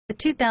The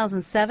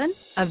 2007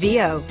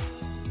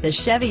 Aveo. The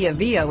Chevy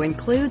Aveo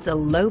includes a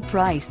low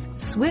price,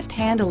 swift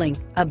handling,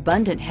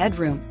 abundant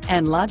headroom,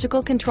 and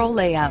logical control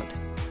layout,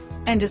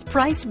 and is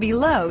priced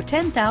below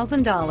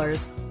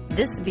 $10,000.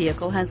 This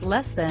vehicle has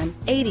less than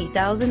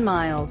 80,000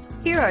 miles.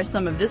 Here are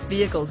some of this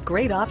vehicle's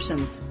great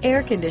options: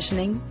 air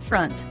conditioning,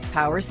 front,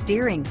 power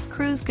steering,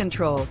 cruise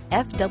control,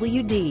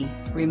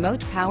 FWD,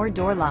 remote power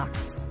door locks,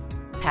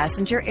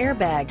 passenger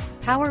airbag,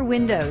 power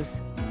windows,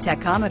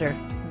 tachometer,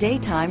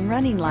 daytime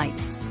running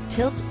lights,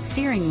 tilt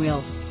steering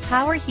wheel,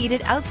 power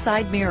heated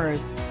outside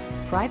mirrors,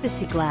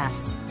 privacy glass.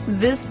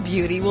 This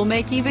beauty will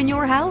make even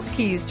your house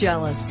keys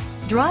jealous.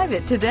 Drive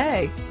it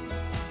today.